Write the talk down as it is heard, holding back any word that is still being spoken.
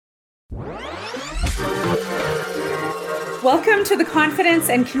Welcome to the Confidence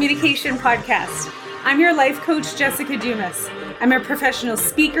and Communication Podcast. I'm your life coach, Jessica Dumas. I'm a professional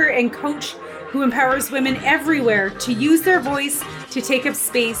speaker and coach who empowers women everywhere to use their voice to take up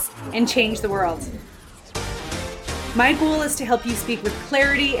space and change the world. My goal is to help you speak with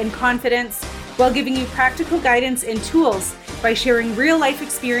clarity and confidence while giving you practical guidance and tools by sharing real life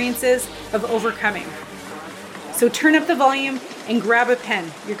experiences of overcoming. So turn up the volume and grab a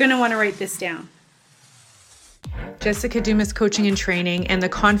pen. You're going to want to write this down. Jessica Dumas Coaching and Training and the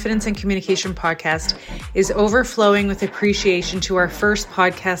Confidence and Communication Podcast is overflowing with appreciation to our first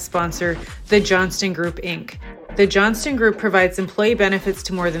podcast sponsor, the Johnston Group, Inc. The Johnston Group provides employee benefits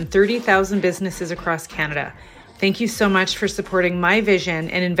to more than 30,000 businesses across Canada. Thank you so much for supporting my vision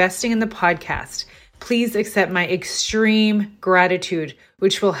and investing in the podcast. Please accept my extreme gratitude,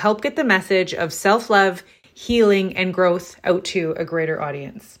 which will help get the message of self-love, healing, and growth out to a greater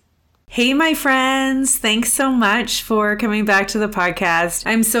audience. Hey, my friends. Thanks so much for coming back to the podcast.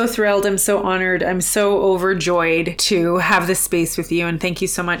 I'm so thrilled. I'm so honored. I'm so overjoyed to have this space with you. And thank you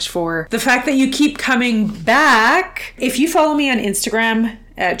so much for the fact that you keep coming back. If you follow me on Instagram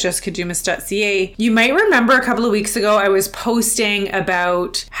at jessicadumas.ca, you might remember a couple of weeks ago, I was posting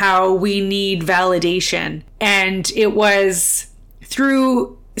about how we need validation. And it was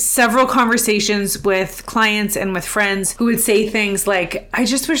through several conversations with clients and with friends who would say things like, I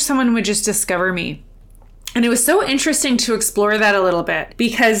just wish someone would just discover me. And it was so interesting to explore that a little bit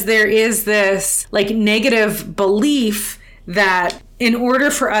because there is this negative belief that in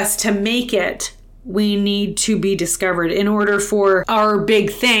order for us to make it, we need to be discovered. In order for our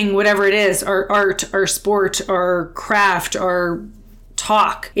big thing, whatever it is, our art, our sport, our craft, our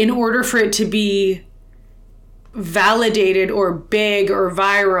talk, in order for it to be validated or big or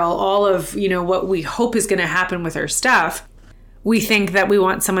viral, all of, what we hope is going to happen with our stuff, we think that we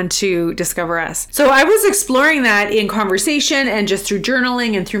want someone to discover us. So I was exploring that in conversation and just through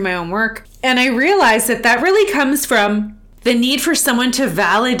journaling and through my own work. And I realized that really comes from the need for someone to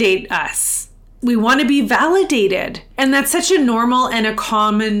validate us. We want to be validated. And that's such a normal and a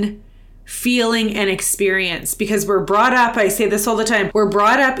common feeling and experience because we're brought up, I say this all the time, we're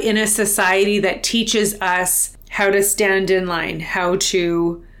brought up in a society that teaches us how to stand in line, how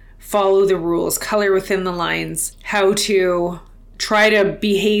to follow the rules, color within the lines, how to try to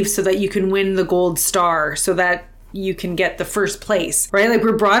behave so that you can win the gold star, so that you can get the first place, right?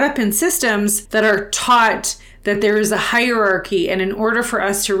 We're brought up in systems that are taught that there is a hierarchy, and in order for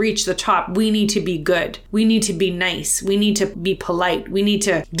us to reach the top, we need to be good. We need to be nice. We need to be polite. We need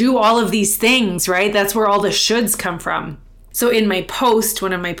to do all of these things, right? That's where all the shoulds come from. So in my post,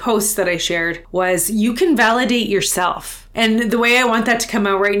 one of my posts that I shared was, you can validate yourself. And the way I want that to come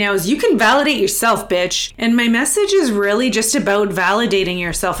out right now is you can validate yourself, bitch. And my message is really just about validating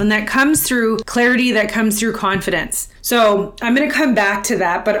yourself. And that comes through clarity, that comes through confidence. So I'm going to come back to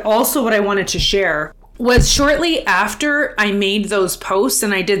that. But also what I wanted to share was shortly after I made those posts,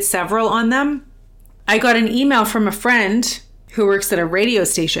 and I did several on them, I got an email from a friend who works at a radio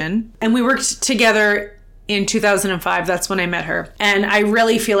station. And we worked together in 2005, that's when I met her. And I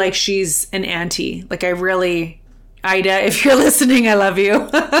really feel like she's an auntie. Ida, if you're listening, I love you.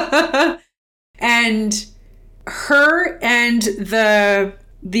 And her and the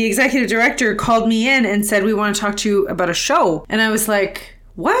executive director called me in and said, we want to talk to you about a show. And I was like,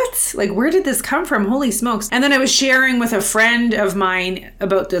 what? Where did this come from? Holy smokes. And then I was sharing with a friend of mine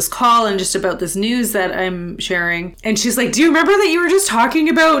about this call and just about this news that I'm sharing. And she's like, do you remember that you were just talking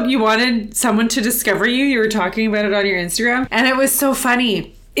about you wanted someone to discover you? You were talking about it on your Instagram. And it was so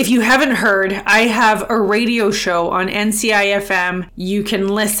funny. If you haven't heard, I have a radio show on NCIFM. You can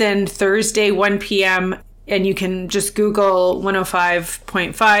listen Thursday, 1 p.m. and you can just Google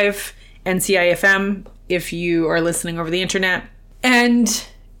 105.5 NCIFM if you are listening over the internet. And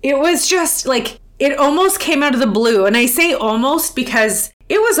it was just it almost came out of the blue. And I say almost because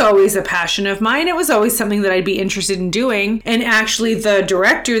it was always a passion of mine. It was always something that I'd be interested in doing. And actually the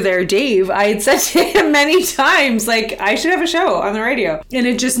director there, Dave, I had said to him many times, I should have a show on the radio. And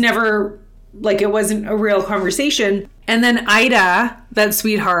it just never, it wasn't a real conversation. And then Ida, that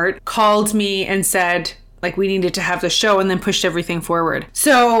sweetheart, called me and said, we needed to have the show, and then pushed everything forward.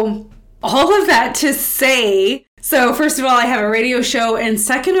 So all of that to say, so first of all, I have a radio show. And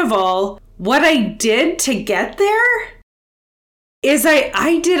second of all, what I did to get there is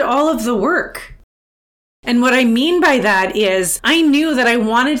I did all of the work. And what I mean by that is I knew that I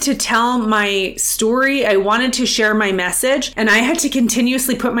wanted to tell my story. I wanted to share my message, and I had to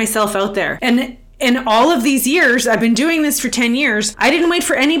continuously put myself out there. And in all of these years, I've been doing this for 10 years, I didn't wait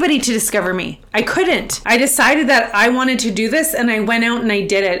for anybody to discover me. I couldn't. I decided that I wanted to do this and I went out and I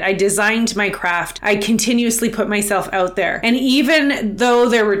did it. I designed my craft. I continuously put myself out there. And even though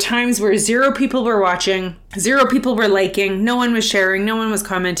there were times where 0 people were watching, 0 people were liking, no one was sharing, no one was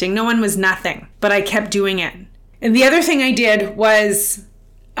commenting, no one was nothing, but I kept doing it. And the other thing I did was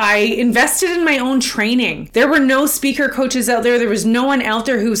I invested in my own training. There were no speaker coaches out there. There was no one out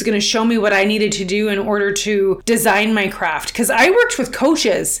there who was going to show me what I needed to do in order to design my craft. Because I worked with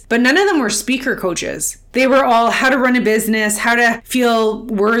coaches, but none of them were speaker coaches. They were all how to run a business, how to feel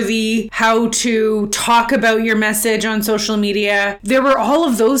worthy, how to talk about your message on social media. There were all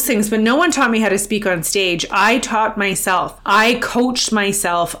of those things, but no one taught me how to speak on stage. I taught myself. I coached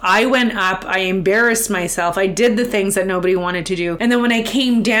myself. I went up. I embarrassed myself. I did the things that nobody wanted to do. And then when I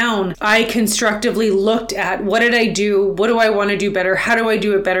came down, I constructively looked at what did I do? What do I want to do better? How do I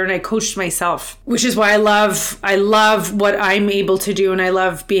do it better? And I coached myself, which is why I love what I'm able to do. And I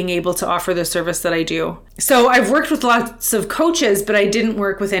love being able to offer the service that I do. So I've worked with lots of coaches, but I didn't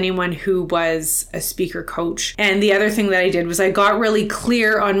work with anyone who was a speaker coach. And the other thing that I did was I got really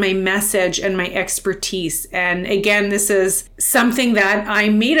clear on my message and my expertise. And again, this is something that I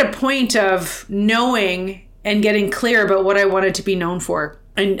made a point of knowing and getting clear about what I wanted to be known for.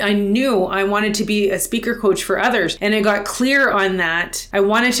 And I knew I wanted to be a speaker coach for others. And I got clear on that. I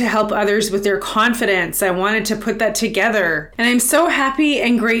wanted to help others with their confidence. I wanted to put that together. And I'm so happy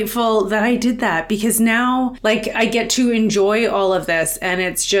and grateful that I did that because now, I get to enjoy all of this. And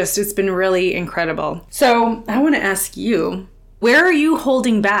it's been really incredible. So I want to ask you, where are you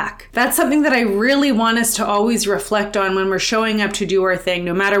holding back? That's something that I really want us to always reflect on when we're showing up to do our thing,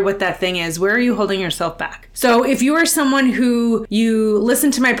 no matter what that thing is. Where are you holding yourself back? So if you are someone who you listen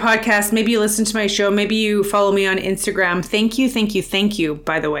to my podcast, maybe you listen to my show, maybe you follow me on Instagram, thank you,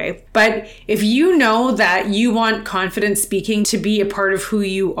 by the way. But if you know that you want confident speaking to be a part of who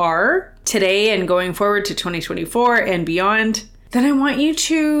you are today and going forward to 2024 and beyond, then I want you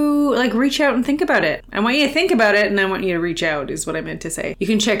to reach out and think about it. I want you to think about it and I want you to reach out is what I meant to say. You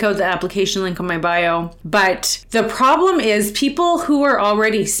can check out the application link on my bio. But the problem is people who are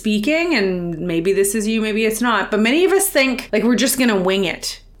already speaking, and maybe this is you, maybe it's not, but many of us think we're just going to wing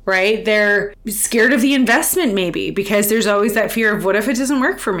it. Right? They're scared of the investment maybe because there's always that fear of what if it doesn't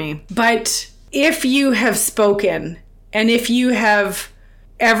work for me? But if you have spoken and if you have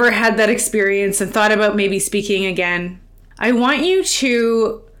ever had that experience and thought about maybe speaking again, I want you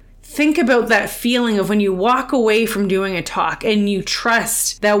to think about that feeling of when you walk away from doing a talk and you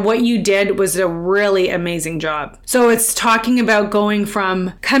trust that what you did was a really amazing job. So it's talking about going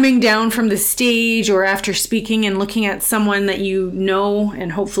from coming down from the stage or after speaking and looking at someone that you know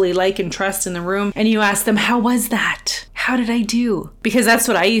and hopefully like and trust in the room and you ask them, how was that? How did I do? Because that's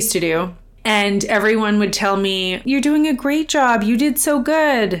what I used to do. And everyone would tell me, you're doing a great job. You did so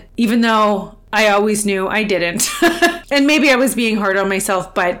good. Even though I always knew I didn't. And maybe I was being hard on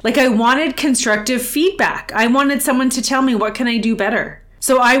myself, but I wanted constructive feedback. I wanted someone to tell me, what can I do better?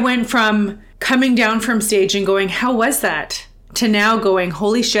 So I went from coming down from stage and going, how was that? To now going,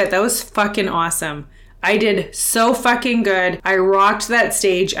 holy shit, that was fucking awesome. I did so fucking good. I rocked that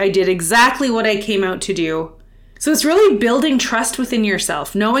stage. I did exactly what I came out to do. So it's really building trust within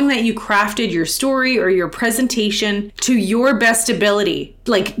yourself, knowing that you crafted your story or your presentation to your best ability,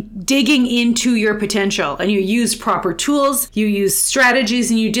 digging into your potential, and you used proper tools, you used strategies,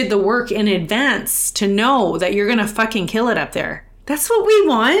 and you did the work in advance to know that you're going to fucking kill it up there. That's what we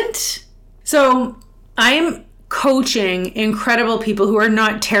want. So I'm coaching incredible people who are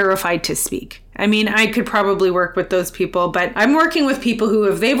not terrified to speak. I mean, I could probably work with those people, but I'm working with people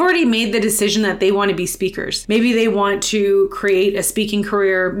who they've already made the decision that they want to be speakers. Maybe they want to create a speaking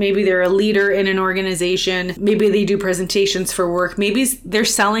career. Maybe they're a leader in an organization. Maybe they do presentations for work. Maybe they're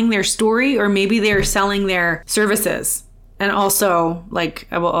selling their story, or maybe they're selling their services. And also,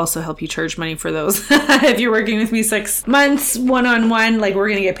 I will also help you charge money for those. If you're working with me 6 months, one-on-one, we're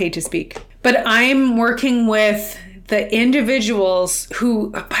going to get paid to speak. But I'm working with the individuals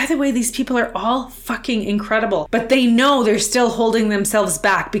who, by the way, these people are all fucking incredible, but they know they're still holding themselves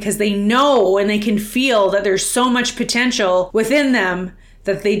back because they know and they can feel that there's so much potential within them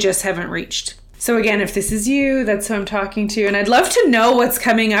that they just haven't reached. So again, if this is you, that's who I'm talking to. And I'd love to know what's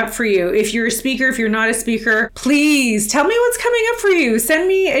coming up for you. If you're a speaker, if you're not a speaker, please tell me what's coming up for you. Send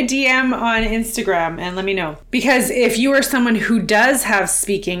me a DM on Instagram and let me know. Because if you are someone who does have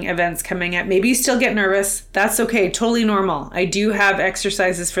speaking events coming up, maybe you still get nervous. That's okay. Totally normal. I do have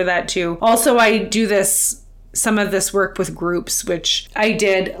exercises for that too. Also, I do some of this work with groups, which I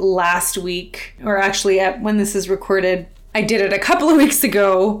did last week, or actually when this is recorded, I did it a couple of weeks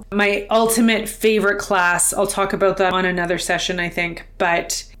ago. My ultimate favorite class. I'll talk about that on another session, I think.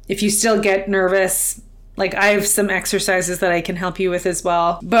 But if you still get nervous, like I have some exercises that I can help you with as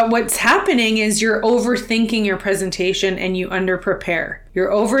well. But what's happening is you're overthinking your presentation and you underprepare.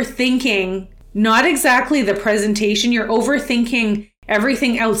 You're overthinking not exactly the presentation. You're overthinking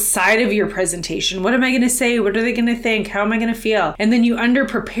everything outside of your presentation. What am I going to say? What are they going to think? How am I going to feel? And then you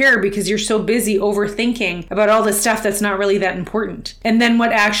underprepare because you're so busy overthinking about all the stuff that's not really that important. And then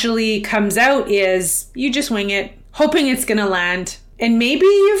what actually comes out is you just wing it, hoping it's going to land. And maybe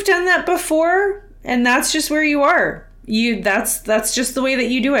you've done that before and that's just where you are. That's just the way that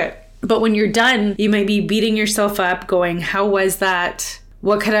you do it. But when you're done, you might be beating yourself up going, how was that?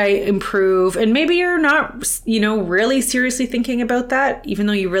 What could I improve? And maybe you're not, really seriously thinking about that, even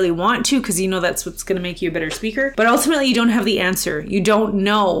though you really want to, because that's what's going to make you a better speaker. But ultimately, you don't have the answer. You don't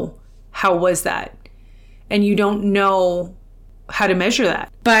know how was that. And you don't know how to measure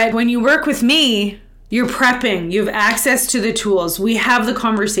that. But when you work with me, you're prepping, you have access to the tools, we have the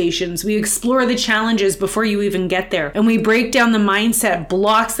conversations, we explore the challenges before you even get there, and we break down the mindset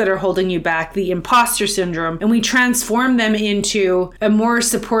blocks that are holding you back, the imposter syndrome, and we transform them into a more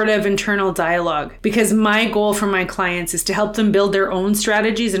supportive internal dialogue. Because my goal for my clients is to help them build their own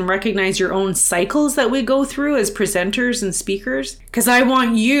strategies and recognize your own cycles that we go through as presenters and speakers. Because I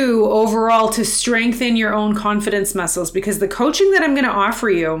want you overall to strengthen your own confidence muscles, because the coaching that I'm going to offer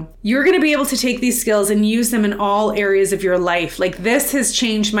you, you're going to be able to take these skills and use them in all areas of your life. Like, this has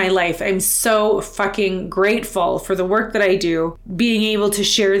changed my life. I'm so fucking grateful for the work that I do, being able to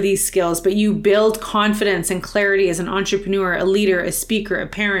share these skills. But you build confidence and clarity as an entrepreneur, a leader, a speaker, a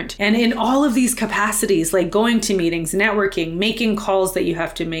parent, and in all of these capacities, like going to meetings, networking, making calls that you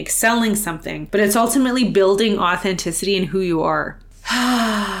have to make, selling something. But it's ultimately building authenticity in who you are.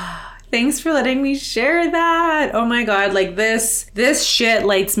 Thanks for letting me share that. Oh my God, like this shit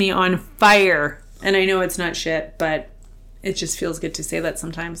lights me on fire. And I know it's not shit, but it just feels good to say that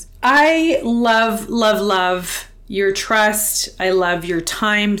sometimes. I love, love, love your trust. I love your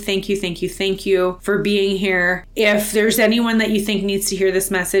time. Thank you, thank you, thank you for being here. If there's anyone that you think needs to hear this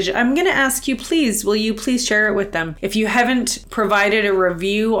message, I'm going to ask you, will you please share it with them? If you haven't provided a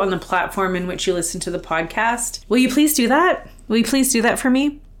review on the platform in which you listen to the podcast, will you please do that? Will you please do that for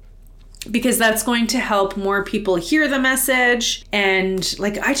me? Because that's going to help more people hear the message. And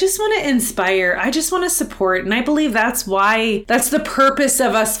I just want to inspire. I just want to support. And I believe that's the purpose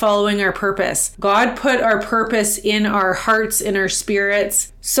of us following our purpose. God put our purpose in our hearts, in our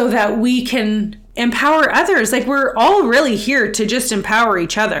spirits, so that we can empower others. We're all really here to just empower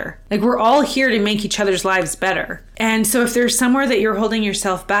each other. We're all here to make each other's lives better. And so if there's somewhere that you're holding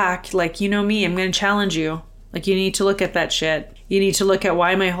yourself back, me, I'm going to challenge you. You need to look at that shit. You need to look at,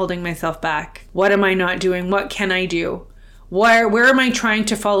 why am I holding myself back? What am I not doing? What can I do? Where am I trying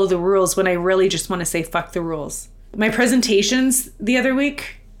to follow the rules when I really just want to say, fuck the rules? My presentations the other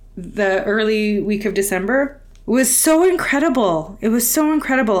week, the early week of December, was so incredible. It was so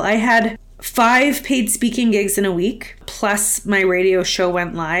incredible. I had 5 paid speaking gigs in a week, plus my radio show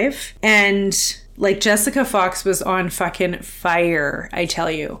went live. And Jessica Fox was on fucking fire, I tell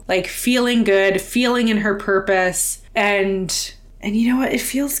you. Feeling good, feeling in her purpose. And you know what? It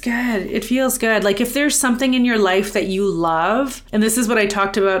feels good. It feels good. If there's something in your life that you love, and this is what I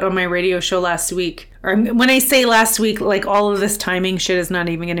talked about on my radio show last week, or when I say last week, all of this timing shit is not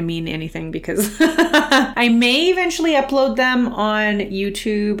even going to mean anything, because I may eventually upload them on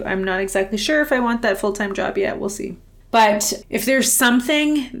YouTube. I'm not exactly sure if I want that full-time job yet. We'll see. But if there's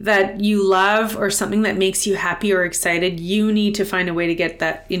something that you love or something that makes you happy or excited, you need to find a way to get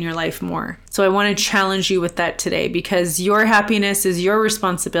that in your life more. So I want to challenge you with that today, because your happiness is your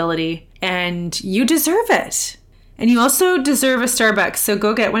responsibility and you deserve it. And you also deserve a Starbucks. So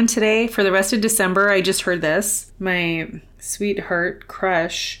go get one today for the rest of December. I just heard this. My sweetheart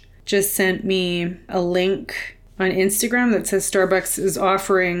crush just sent me a link on Instagram that says Starbucks is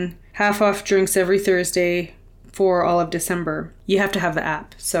offering half off drinks every Thursday for all of December. You have to have the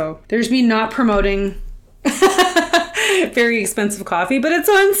app. So there's me not promoting very expensive coffee, but it's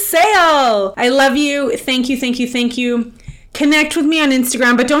on sale. I love you. Thank you, thank you, thank you. Connect with me on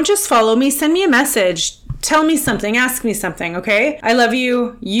Instagram, but don't just follow me. Send me a message. Tell me something. Ask me something, okay? I love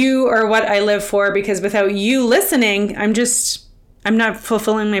you. You are what I live for, because without you listening, I'm not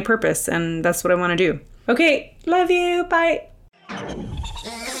fulfilling my purpose, and that's what I want to do. Okay, love you. Bye.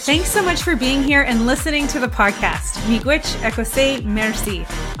 Thanks so much for being here and listening to the podcast. Miigwech ekose merci.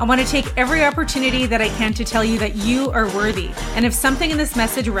 I want to take every opportunity that I can to tell you that you are worthy. And if something in this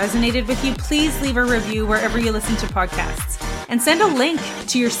message resonated with you, please leave a review wherever you listen to podcasts. And send a link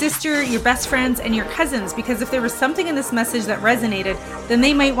to your sister, your best friends, and your cousins, because if there was something in this message that resonated, then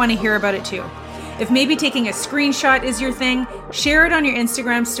they might want to hear about it too. If maybe taking a screenshot is your thing, share it on your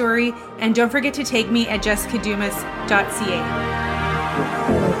Instagram story, and don't forget to tag me at jessicadumas.ca.